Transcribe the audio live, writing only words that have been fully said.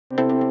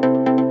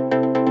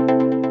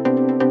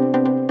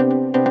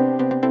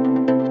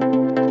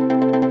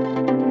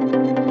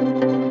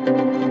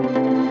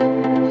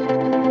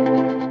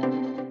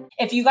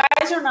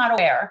guys are not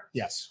aware,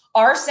 yes,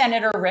 our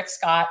Senator Rick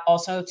Scott,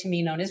 also to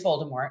me known as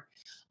Voldemort,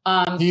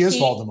 he is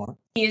Voldemort.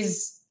 He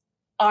is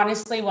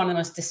honestly one of the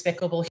most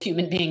despicable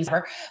human beings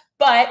ever.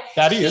 But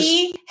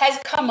he has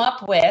come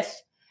up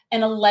with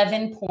an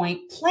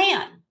 11-point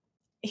plan.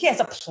 He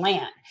has a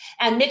plan.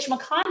 And Mitch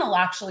McConnell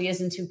actually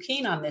isn't too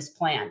keen on this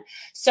plan.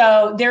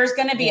 So there's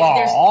going to be...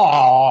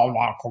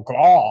 now,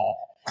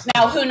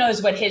 who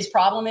knows what his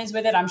problem is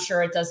with it? I'm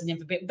sure it doesn't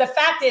even... The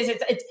fact is,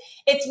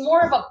 it's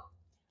more of a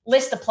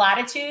list of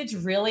platitudes,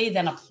 really,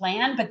 than a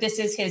plan. But this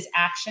is his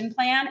action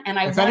plan. And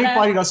if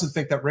anybody doesn't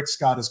think that Rick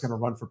Scott is going to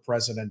run for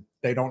president,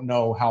 they don't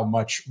know how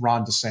much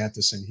Ron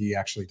DeSantis and he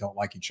actually don't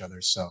like each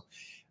other. So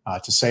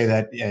to say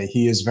that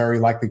he is very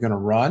likely going to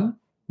run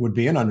would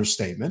be an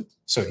understatement.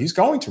 So he's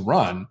going to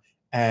run,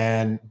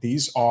 and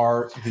these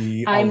are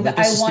the 11.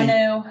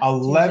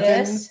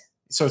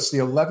 So it's the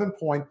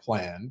 11-point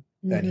plan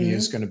that he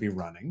is going to be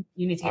running.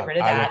 You need to get rid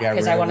of that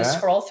because I want to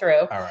scroll through.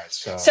 All right.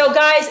 So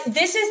guys,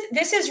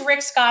 this is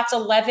Rick Scott's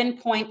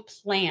 11-point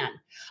plan.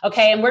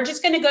 Okay, and we're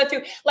just going to go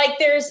through. Like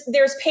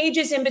there's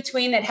pages in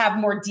between that have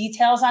more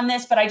details on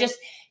this, but I just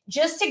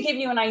to give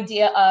you an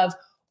idea of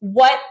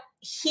what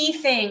he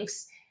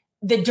thinks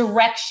the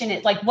direction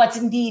is, like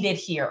what's needed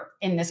here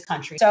in this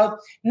country. So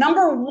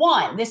number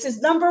one, this is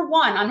number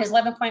one on his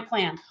 11-point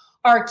plan.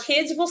 Our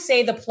kids will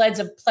say the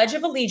Pledge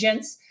of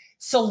Allegiance,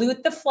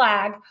 salute the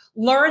flag,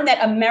 learn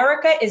that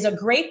America is a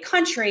great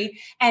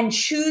country, and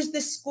choose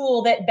the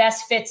school that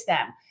best fits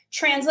them.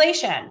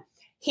 Translation: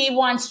 he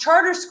wants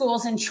charter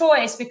schools and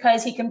choice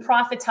because he can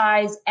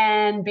profitize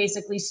and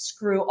basically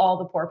screw all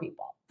the poor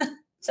people.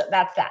 So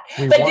that's that.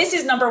 This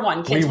is number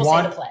one. Kids will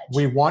say the pledge.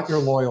 We want your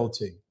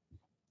loyalty,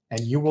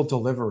 and you will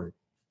deliver it.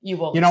 You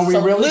will. You know, we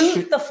really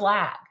should, the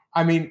flag.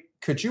 I mean,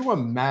 could you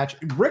imagine?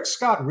 Rick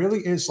Scott really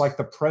is like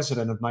the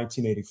president of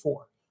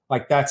 1984.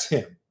 Like that's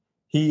him.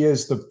 He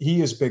is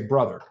Big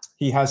Brother.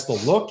 He has the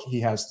look. He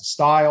has the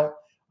style.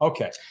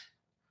 Okay.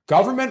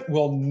 Government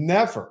will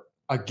never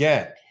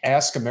again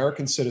ask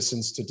American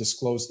citizens to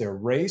disclose their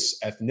race,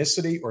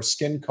 ethnicity, or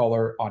skin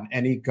color on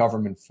any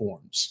government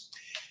forms.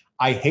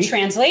 I hate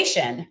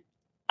translation.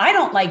 I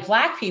don't like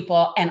Black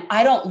people, and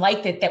I don't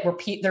like that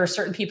there are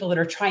certain people that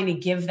are trying to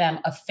give them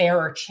a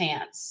fairer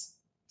chance.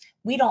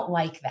 We don't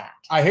like that.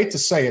 I hate to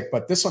say it,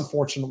 but this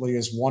unfortunately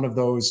is one of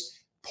those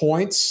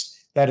points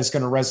that is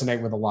going to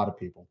resonate with a lot of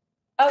people.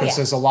 Because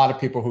there's a lot of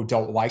people who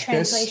don't like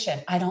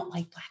translation. I don't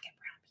like Black and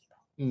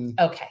brown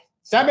people. Okay.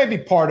 So that may be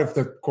part of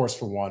the course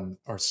for one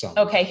or some.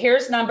 Okay,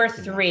 here's number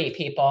 3,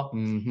 people.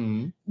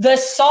 The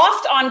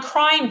soft on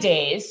crime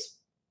days,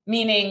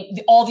 meaning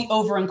all the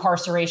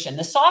over-incarceration,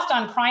 the soft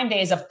on crime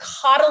days of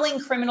coddling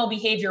criminal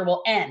behavior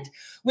will end.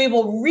 We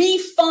will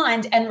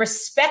refund and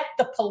respect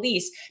the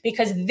police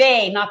because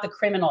they, not the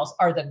criminals,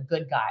 are the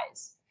good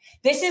guys.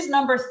 This is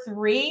number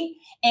 3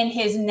 in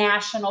his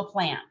national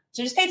plan.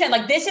 So just pay attention.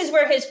 Like, this is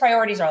where his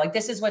priorities are. Like,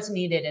 this is what's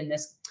needed in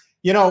this.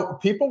 You know,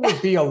 people would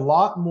be a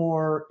lot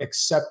more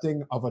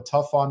accepting of a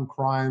tough on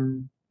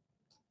crime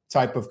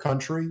type of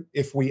country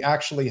if we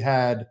actually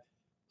had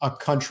a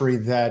country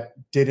that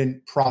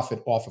didn't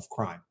profit off of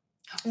crime.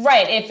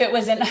 Right. If it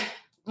was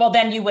well,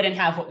 then you wouldn't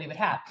have what we would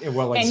have.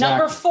 Well, okay,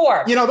 number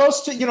 4. You know,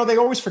 those two, you know, they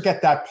always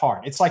forget that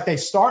part. It's like they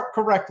start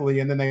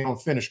correctly and then they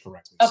don't finish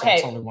correctly. Okay. So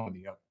it's only one or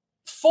the other.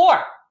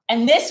 4.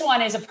 And this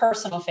one is a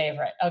personal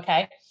favorite.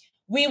 Okay.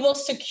 We will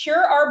secure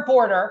our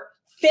border,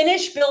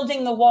 finish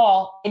building the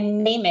wall,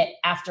 and name it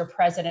after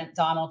President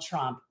Donald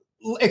Trump.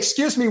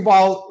 Excuse me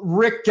while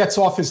Rick gets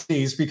off his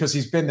knees because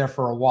he's been there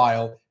for a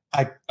while.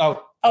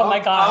 Oh my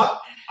God.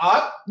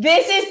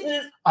 This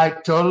is... I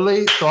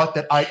totally thought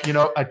that I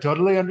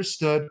totally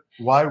understood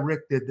why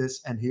Rick did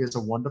this, and he is a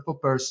wonderful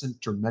person,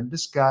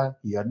 tremendous guy.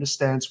 He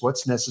understands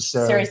what's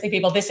necessary. Seriously,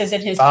 people, this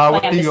isn't his plan.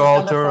 With the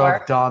altar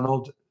of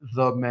Donald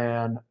the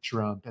man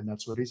Trump, and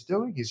that's what he's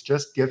doing. He's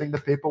just giving the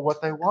people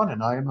what they want,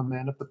 and I am a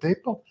man of the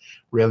people.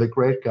 Really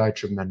great guy,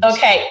 tremendous.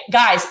 Okay,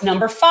 guys,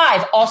 number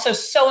 5, also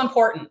so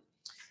important.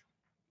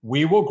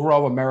 We will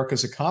grow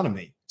America's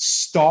economy.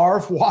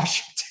 Starve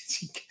Washington.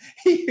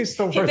 He used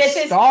the word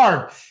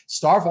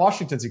starve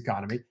Washington's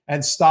economy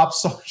and stop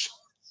social.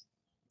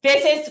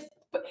 This is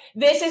the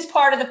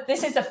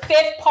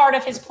 5th part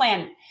of his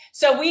plan.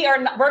 So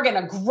we're going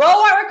to grow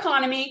our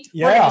economy.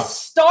 Yeah. We're going to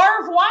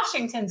starve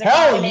Washington's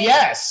economy. Hell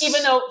yes.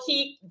 Even though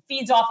he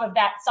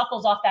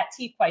suckles off that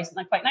teeth quite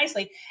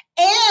nicely.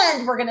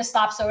 And we're going to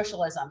stop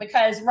socialism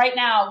because right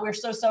now we're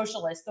so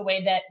socialist the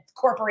way that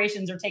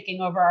corporations are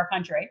taking over our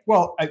country.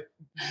 Well,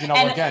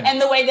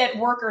 and the way that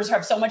workers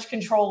have so much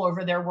control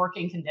over their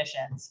working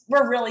conditions.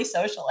 We're really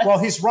socialist. Well,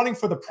 he's running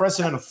for the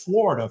president of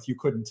Florida, if you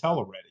couldn't tell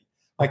already.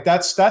 Like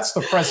that's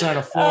the president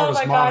of Florida's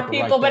oh my God,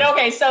 people! Right but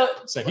okay, so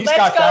he's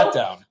got that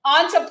down.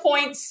 On to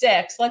point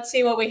 6. Let's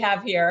see what we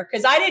have here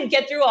because I didn't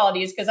get through all of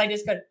these because I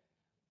just couldn't.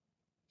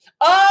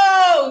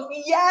 Oh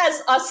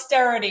yes,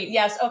 austerity.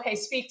 Yes. Okay,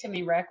 speak to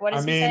me, Rick. What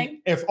is he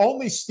saying? If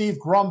only Steve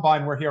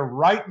Grumbine were here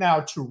right now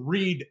to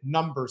read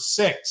number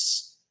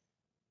 6,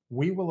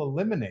 we will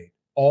eliminate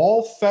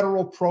all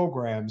federal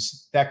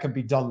programs that can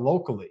be done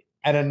locally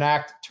and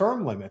enact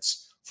term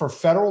limits for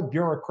federal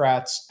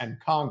bureaucrats and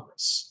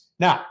Congress.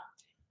 Now,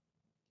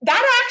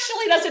 that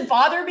actually doesn't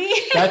bother me.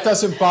 That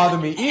doesn't bother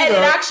me either. And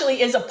it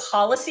actually is a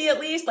policy,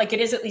 at least. Like,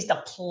 it is at least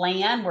a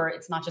plan where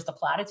it's not just a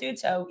platitude.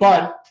 So,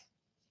 but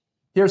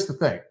here's the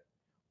thing.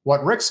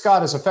 What Rick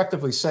Scott is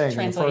effectively saying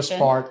in the first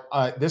part,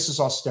 this is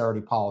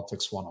austerity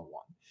politics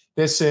 101.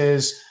 This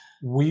is,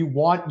 we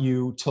want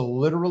you to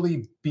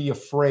literally be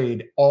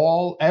afraid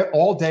all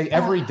day,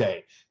 every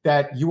day,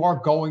 that you are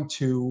going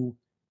to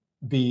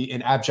be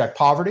in abject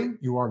poverty.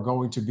 You are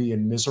going to be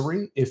in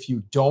misery if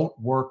you don't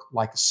work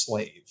like a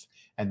slave.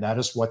 And that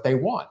is what they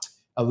want.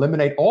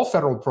 Eliminate all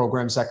federal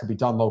programs that could be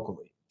done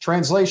locally.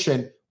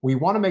 Translation, we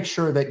want to make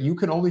sure that you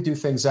can only do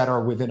things that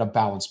are within a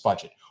balanced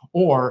budget.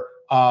 Or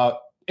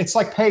it's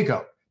like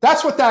PAYGO.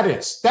 That's what that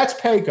is. That's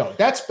PAYGO.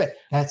 That's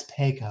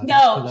PAYGO.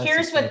 No,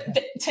 here's what,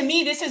 to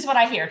me, this is what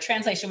I hear.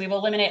 Translation, we will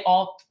eliminate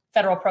all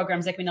federal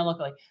programs that can be done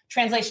locally.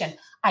 Translation,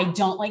 I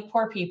don't like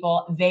poor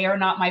people. They are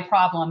not my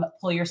problem.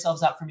 Pull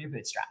yourselves up from your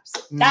bootstraps.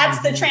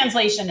 That's the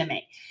translation to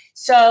me.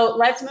 So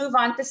let's move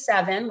on to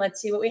 7. Let's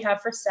see what we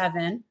have for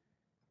 7.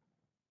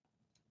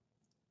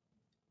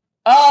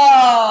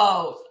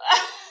 Oh,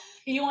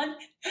 you want?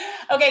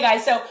 Okay,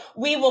 guys. So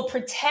we will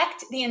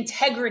protect the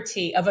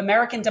integrity of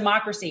American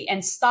democracy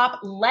and stop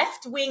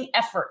left-wing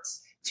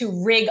efforts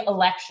to rig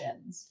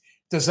elections.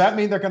 Does that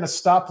mean they're going to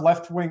stop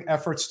left-wing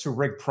efforts to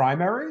rig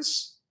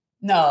primaries?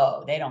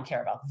 No, they don't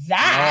care about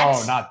that.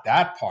 No, not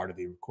that part of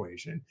the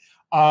equation.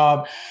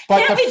 But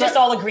can't we just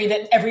all agree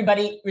that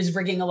everybody is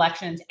rigging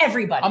elections?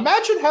 Everybody.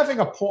 Imagine having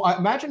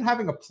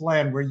a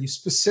plan where you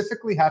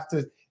specifically have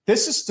to.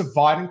 This is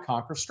divide and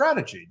conquer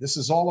strategy. This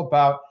is all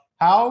about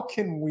how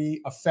can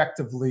we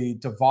effectively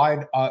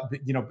divide,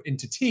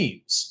 into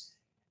teams.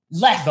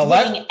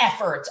 Left-wing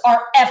efforts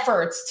are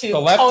efforts to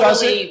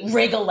totally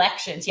rig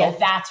elections. Yeah,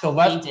 that's what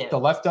we do. The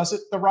left does it.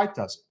 The right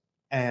does it.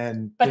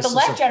 But the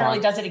left generally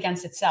does it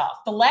against itself.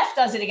 The left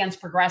does it against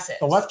progressives.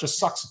 The left just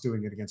sucks at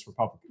doing it against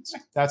Republicans.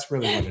 That's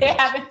really what it is. They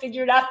haven't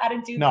figured out how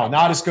to do that. No,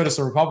 not as good as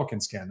the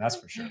Republicans can, that's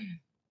for sure.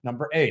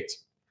 Number 8.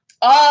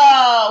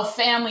 Oh,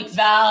 family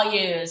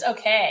values.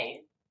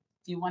 Okay.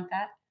 Do you want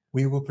that?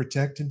 We will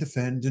protect and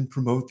defend and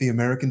promote the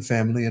American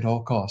family at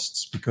all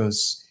costs,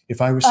 because if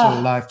I were still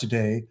alive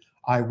today,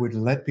 I would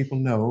let people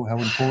know how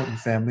important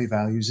family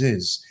values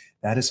is.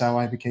 That is how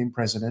I became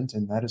president,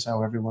 and that is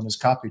how everyone has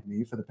copied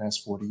me for the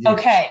past 40 years.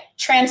 Okay.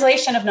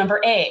 Translation of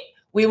number 8.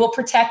 We will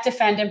protect,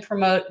 defend, and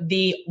promote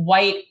the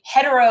white,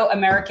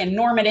 hetero-American,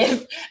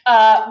 normative,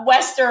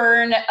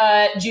 Western,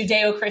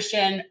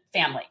 Judeo-Christian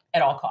family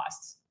at all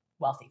costs.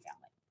 Wealthy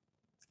family.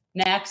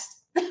 Next.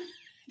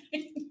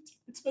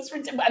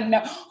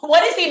 No.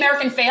 What is the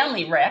American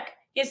family, Rick?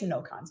 He has no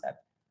concept.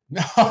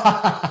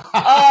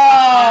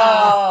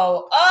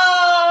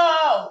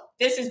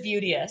 This is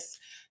beauteous.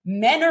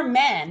 Men are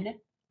men,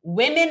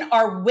 women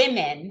are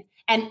women,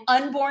 and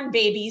unborn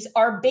babies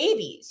are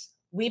babies.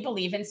 We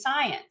believe in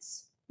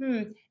science.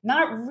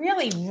 Not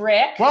really,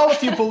 Rick. Well,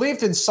 if you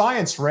believed in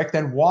science, Rick,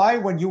 then why,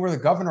 when you were the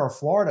governor of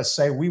Florida,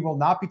 say we will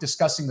not be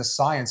discussing the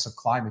science of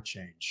climate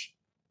change?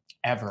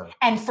 Ever.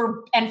 And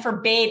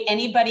forbade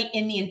anybody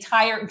in the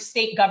entire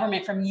state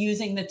government from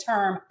using the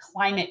term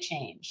climate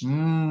change.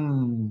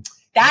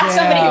 That's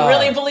somebody who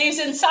really believes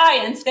in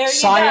science. There you go.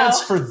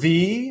 Science for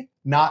thee,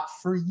 not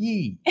for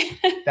ye.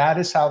 That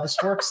is how this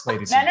works,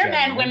 ladies and gentlemen.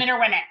 Men are men, women are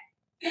women.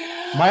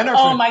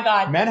 My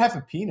God. Men have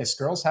a penis,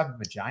 girls have a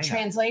vagina.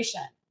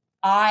 Translation.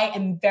 I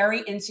am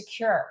very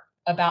insecure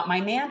about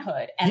my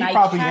manhood. And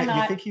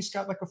you think he's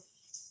got like a...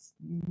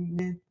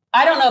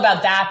 I don't know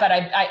about that,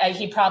 but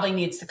he probably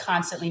needs to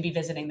constantly be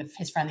visiting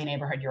his friendly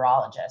neighborhood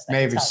urologist.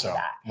 Maybe so.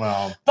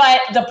 Well,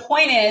 but the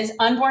point is,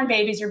 unborn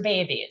babies are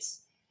babies.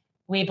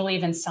 We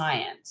believe in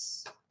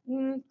science.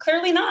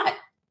 Clearly not,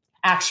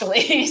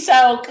 actually.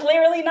 So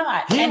clearly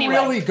not. He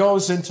really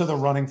goes into the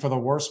running for the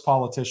worst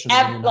politician in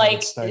the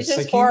United States. This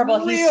is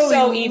horrible. He's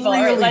so evil.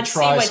 Really let's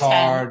tries see what's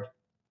hard.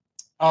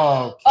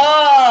 Oh,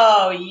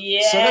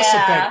 yeah. So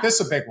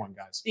this is a big one,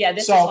 guys. Yeah,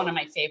 this is one of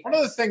my favorites. One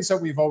of the things that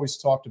we've always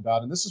talked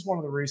about, and this is one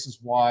of the reasons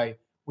why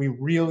we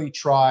really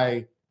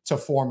try to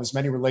form as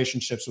many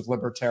relationships with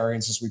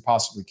libertarians as we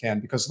possibly can,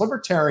 because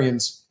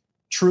libertarians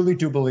truly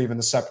do believe in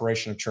the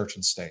separation of church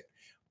and state.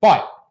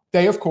 But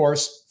they, of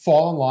course,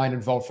 fall in line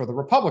and vote for the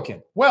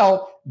Republican.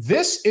 Well,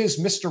 this is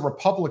Mr.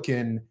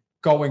 Republican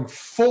going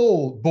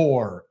full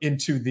bore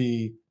into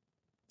the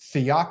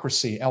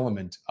theocracy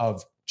element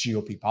of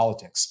GOP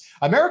politics.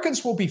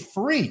 Americans will be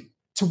free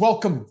to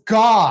welcome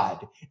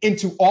God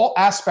into all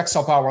aspects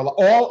of our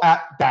lives.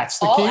 That's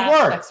the key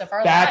word.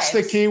 That's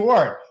the key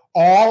word.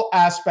 All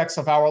aspects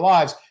of our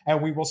lives.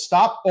 And we will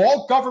stop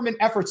all government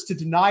efforts to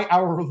deny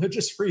our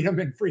religious freedom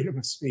and freedom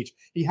of speech.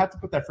 He had to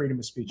put that freedom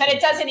of speech. But it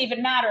doesn't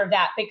even matter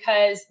that,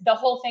 because the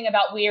whole thing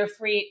about we are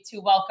free to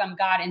welcome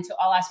God into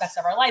all aspects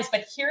of our lives.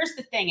 But here's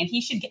the thing, and he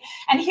should get,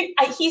 and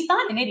he's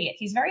not an idiot.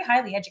 He's very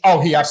highly educated.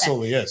 Oh, he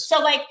absolutely is.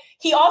 So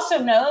he also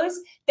knows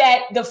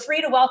that the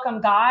free to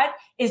welcome God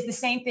is the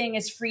same thing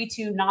as free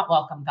to not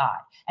welcome God.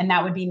 And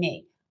that would be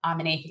me. I'm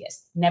an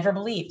atheist. Never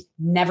believed,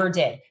 never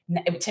did.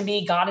 To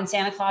me, God and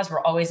Santa Claus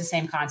were always the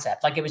same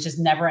concept. Like it was just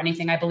never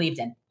anything I believed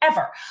in,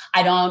 ever.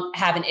 I don't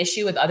have an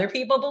issue with other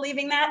people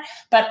believing that.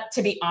 But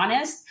to be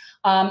honest,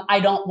 I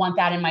don't want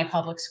that in my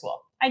public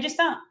school. I just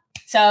don't.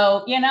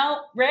 So, you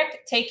know,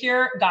 Rick, take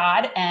your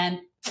God and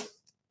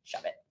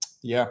shove it.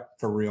 Yeah,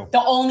 for real.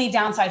 The only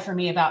downside for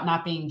me about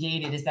not being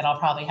gated is that I'll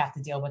probably have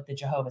to deal with the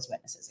Jehovah's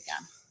Witnesses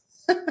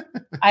again.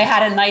 I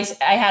had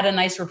a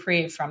nice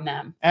reprieve from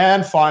them.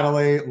 And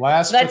finally,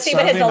 last but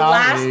certainly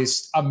not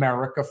least,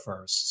 America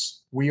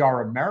Firsts. We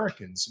are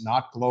Americans,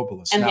 not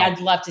globalists. And now, I'd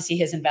love to see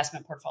his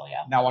investment portfolio.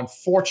 Now,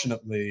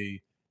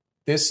 unfortunately,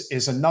 this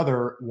is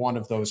another one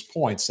of those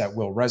points that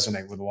will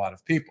resonate with a lot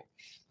of people.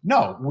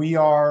 No, we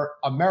are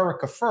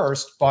America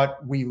first,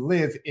 but we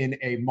live in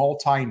a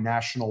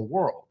multinational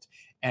world.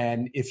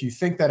 And if you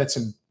think that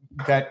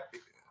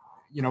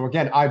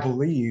again, I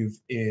believe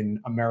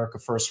in America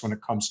first when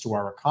it comes to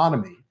our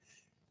economy.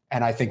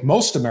 And I think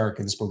most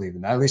Americans believe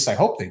in that. At least I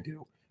hope they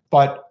do.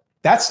 But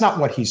that's not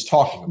what he's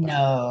talking about.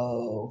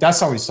 No. That's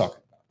not what he's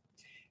talking about.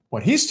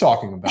 What he's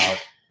talking about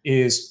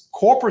is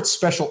corporate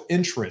special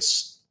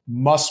interests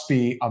must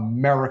be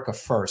America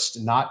first,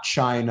 not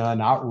China,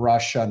 not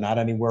Russia, not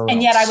anywhere else.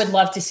 And yet I would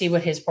love to see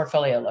what his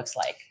portfolio looks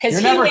like. Because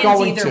he wins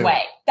either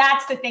way.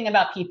 That's the thing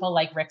about people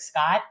like Rick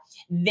Scott.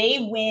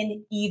 They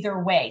win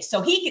either way.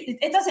 So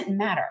it doesn't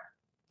matter.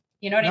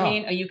 You know what I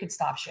mean? Or you could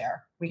stop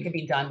share. We could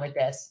be done with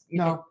this.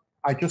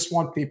 I just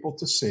want people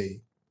to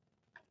see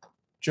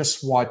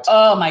just what.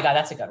 Oh my God,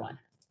 that's a good one.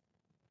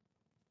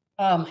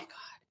 Oh my God.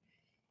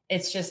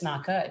 It's just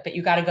not good. But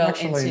you got to go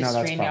into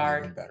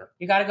StreamYard.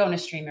 You got to go into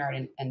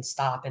StreamYard and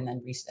stop and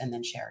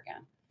then share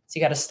again. So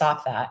you got to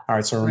stop that. All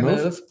right. So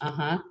remove.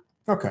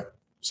 Okay.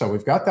 So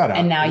we've got that out.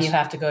 And now you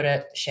have to go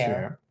to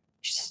share.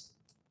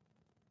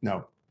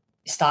 No.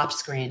 Stop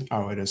screen.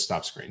 Oh, it is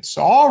stop screen.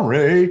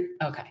 Sorry.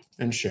 Okay.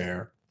 And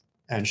share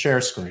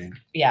screen.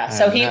 Yeah.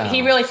 So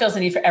he really feels the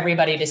need for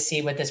everybody to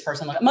see what this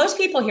person looks like. Most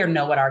people here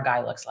know what our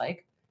guy looks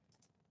like.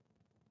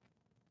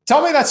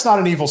 Tell me that's not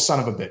an evil son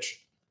of a bitch.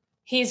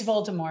 He's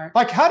Voldemort.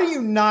 Like, how do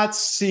you not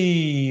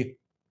see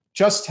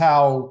just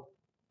how,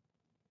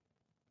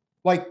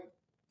 like,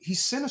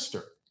 he's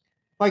sinister?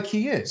 Like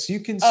he is. You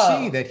can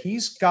see that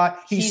he's soulless.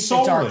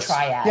 The dark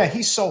triad. Yeah,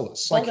 he's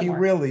soulless. Voldemort. Like he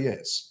really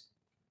is.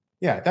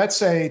 Yeah,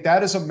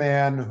 that is a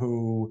man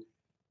who.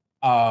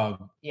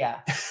 Yeah,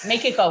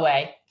 make it go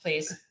away,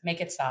 please.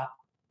 Make it stop.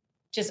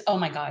 Just oh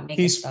my God, make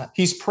it stop.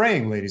 He's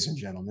praying, ladies and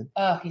gentlemen.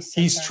 Oh,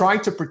 he's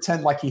trying to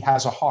pretend like he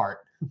has a heart,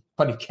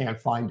 but he can't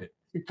find it.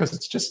 Because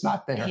it's just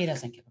not there. He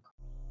doesn't give a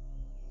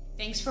crap.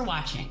 Thanks for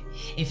watching.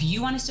 If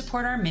you want to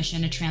support our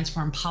mission to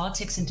transform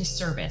politics into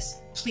service,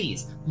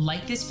 please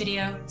like this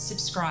video,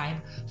 subscribe,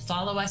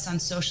 follow us on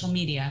social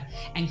media,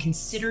 and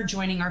consider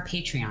joining our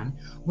Patreon,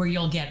 where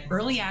you'll get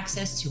early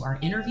access to our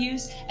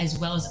interviews as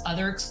well as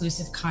other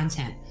exclusive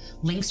content.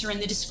 Links are in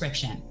the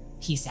description.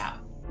 Peace out.